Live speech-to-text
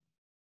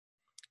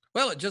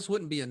Well, it just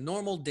wouldn't be a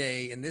normal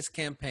day in this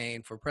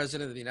campaign for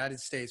President of the United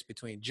States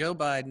between Joe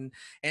Biden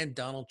and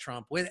Donald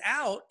Trump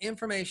without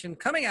information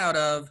coming out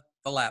of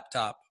the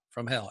laptop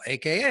from hell,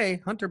 aka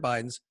Hunter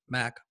Biden's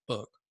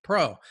MacBook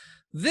Pro.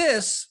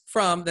 This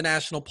from the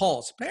National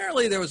Pulse.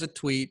 Apparently, there was a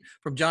tweet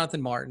from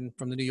Jonathan Martin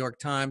from the New York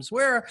Times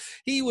where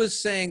he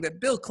was saying that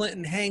Bill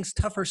Clinton hangs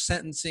tougher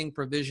sentencing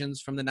provisions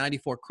from the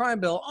 94 crime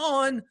bill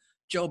on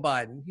Joe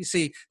Biden. You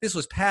see, this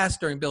was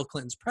passed during Bill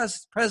Clinton's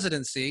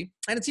presidency,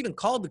 and it's even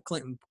called the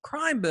Clinton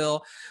crime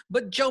bill,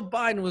 but Joe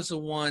Biden was the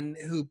one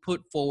who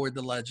put forward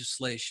the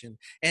legislation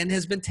and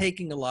has been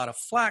taking a lot of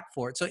flack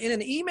for it. So in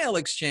an email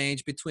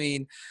exchange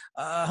between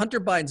Hunter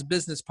Biden's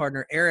business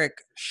partner, Eric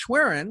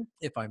Schwerin,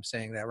 if I'm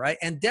saying that right,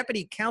 and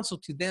deputy counsel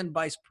to then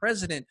Vice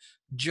President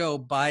Joe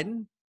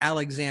Biden,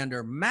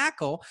 Alexander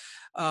Mackler,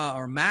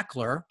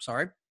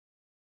 sorry,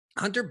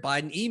 Hunter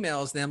Biden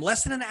emails them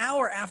less than an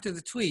hour after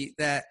the tweet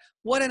that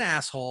what an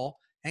asshole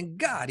and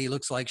God, he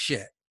looks like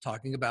shit,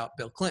 talking about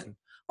Bill Clinton.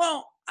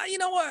 Well, you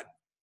know what?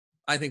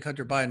 I think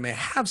Hunter Biden may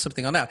have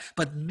something on that.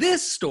 But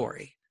this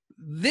story,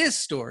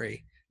 this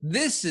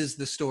is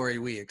the story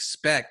we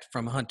expect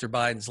from Hunter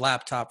Biden's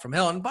laptop from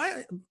hell. And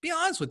be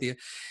honest with you,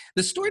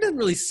 the story doesn't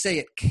really say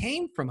it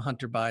came from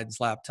Hunter Biden's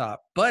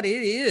laptop, but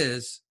it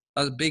is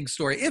a big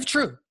story, if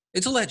true.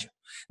 It's alleged.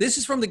 This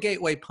is from the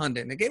Gateway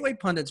Pundit. And the Gateway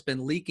Pundit's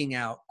been leaking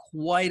out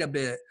quite a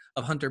bit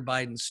of Hunter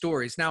Biden's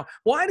stories. Now,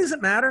 why does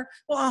it matter?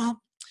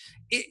 Well,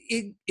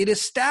 it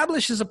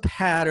establishes a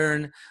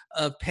pattern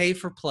of pay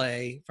for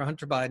play for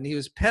Hunter Biden. He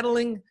was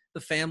peddling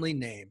the family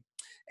name.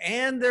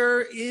 And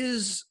there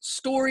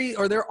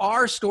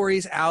are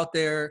stories out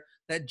there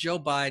that Joe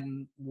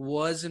Biden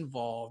was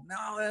involved.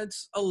 Now,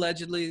 that's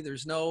allegedly,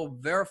 there's no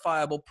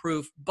verifiable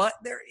proof, but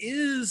there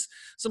is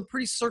some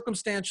pretty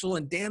circumstantial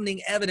and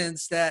damning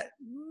evidence that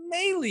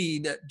may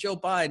lead that Joe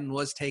Biden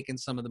was taking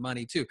some of the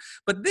money too.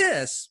 But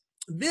this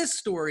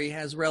story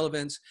has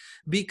relevance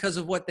because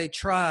of what they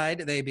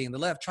being the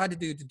left, tried to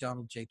do to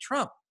Donald J.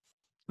 Trump.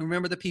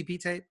 Remember the PP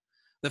tape?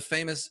 The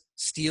famous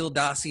Steele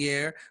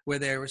dossier where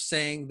they were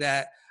saying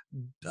that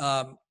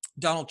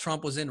Donald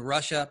Trump was in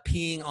Russia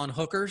peeing on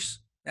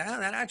hookers. Yeah,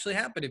 that actually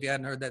happened if you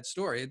hadn't heard that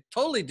story. It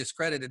totally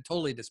discredited,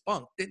 totally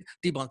debunked.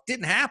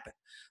 Didn't happen.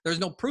 There's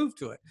no proof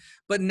to it.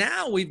 But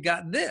now we've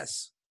got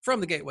this from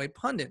the Gateway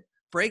Pundit.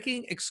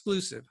 Breaking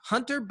exclusive.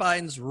 Hunter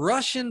Biden's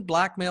Russian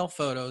blackmail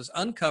photos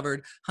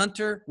uncovered.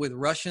 Hunter with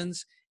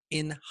Russians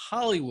in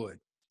Hollywood.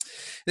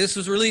 This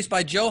was released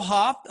by Joe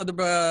Hoff of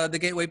the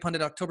Gateway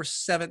Pundit, October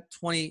 7th,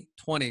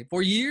 2020.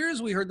 For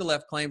years, we heard the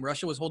left claim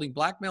Russia was holding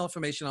blackmail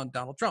information on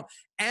Donald Trump.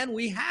 And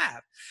we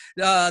have.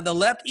 The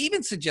left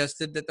even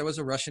suggested that there was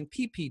a Russian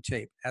PP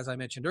tape, as I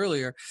mentioned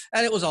earlier,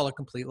 and it was all a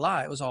complete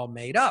lie. It was all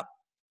made up.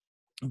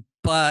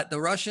 But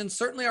the Russians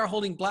certainly are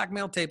holding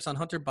blackmail tapes on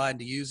Hunter Biden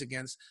to use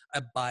against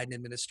a Biden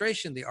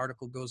administration. The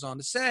article goes on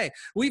to say,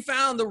 we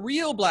found the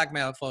real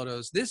blackmail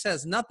photos. This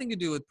has nothing to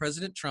do with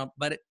President Trump,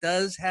 but it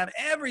does have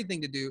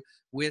everything to do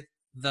with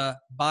the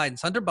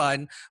Bidens. Hunter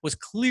Biden was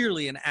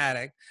clearly an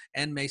addict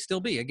and may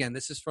still be. Again,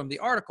 this is from the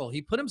article.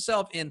 He put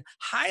himself in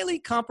highly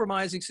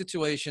compromising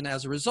situation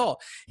as a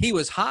result. He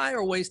was high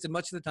or wasted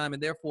much of the time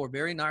and therefore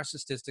very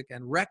narcissistic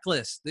and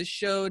reckless. This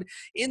showed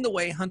in the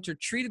way Hunter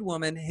treated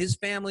women, his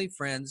family,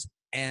 friends,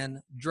 and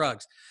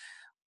drugs.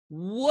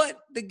 What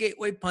the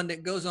Gateway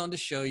Pundit goes on to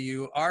show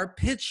you are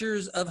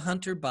pictures of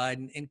Hunter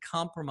Biden in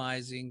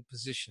compromising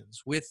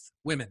positions with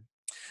women.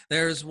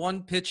 There's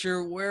one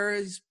picture where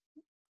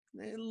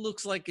it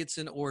looks like it's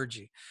an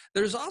orgy.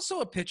 There's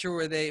also a picture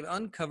where they've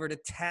uncovered a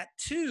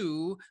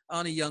tattoo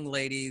on a young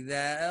lady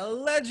that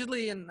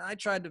allegedly, and I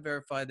tried to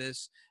verify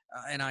this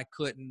and I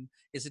couldn't,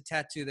 is a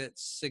tattoo that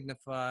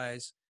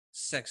signifies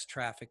sex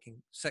traffic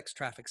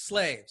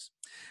slaves.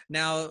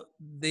 Now,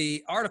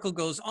 the article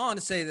goes on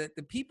to say that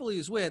the people he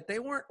was with, they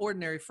weren't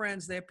ordinary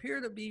friends. They appear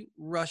to be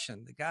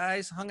Russian. The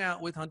guys hung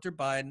out with Hunter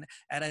Biden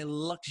at a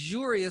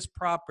luxurious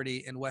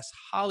property in West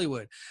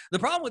Hollywood. The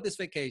problem with this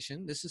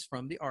vacation, this is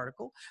from the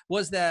article,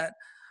 was that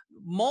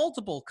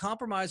multiple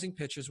compromising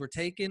pictures were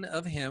taken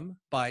of him,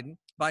 Biden,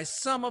 by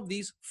some of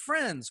these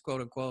friends,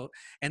 quote unquote,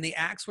 and the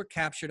acts were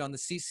captured on the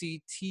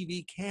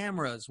CCTV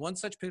cameras. One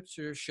such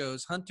picture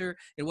shows Hunter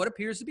in what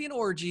appears to be an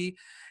orgy,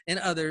 and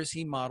others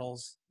he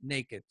models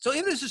naked. So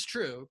if this is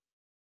true,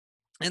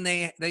 and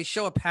they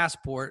show a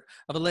passport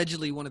of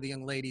allegedly one of the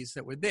young ladies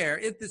that were there.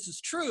 If this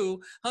is true,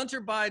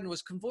 Hunter Biden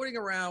was cavorting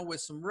around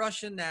with some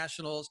Russian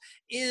nationals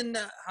in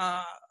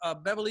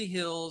Beverly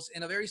Hills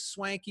in a very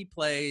swanky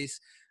place,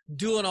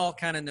 doing all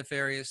kind of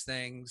nefarious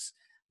things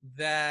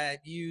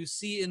that you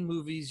see in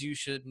movies you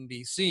shouldn't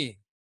be seeing.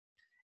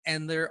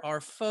 And there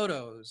are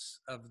photos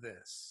of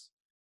this.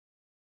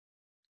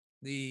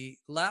 The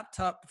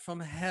laptop from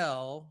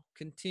hell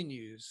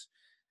continues.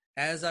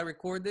 As I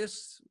record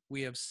this,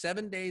 we have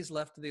 7 days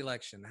left of the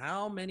election.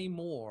 How many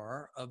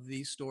more of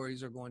these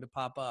stories are going to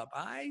pop up?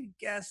 I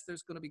guess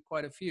there's going to be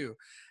quite a few.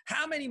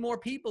 How many more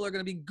people are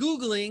going to be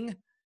Googling,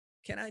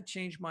 can I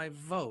change my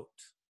vote?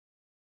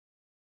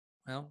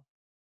 Well,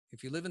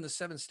 if you live in the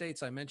 7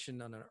 states I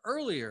mentioned on an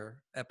earlier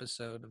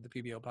episode of the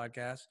PBO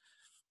podcast,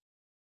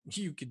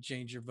 you could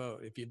change your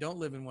vote. If you don't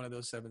live in one of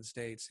those 7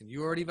 states and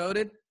you already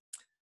voted,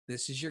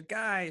 this is your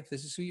guy. If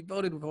this is who you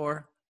voted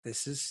for,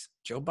 this is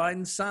Joe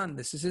Biden's son.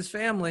 This is his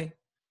family.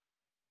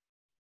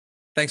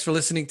 Thanks for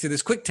listening to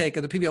this quick take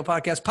of the PBL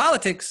podcast,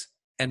 Politics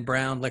and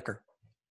Brown Liquor.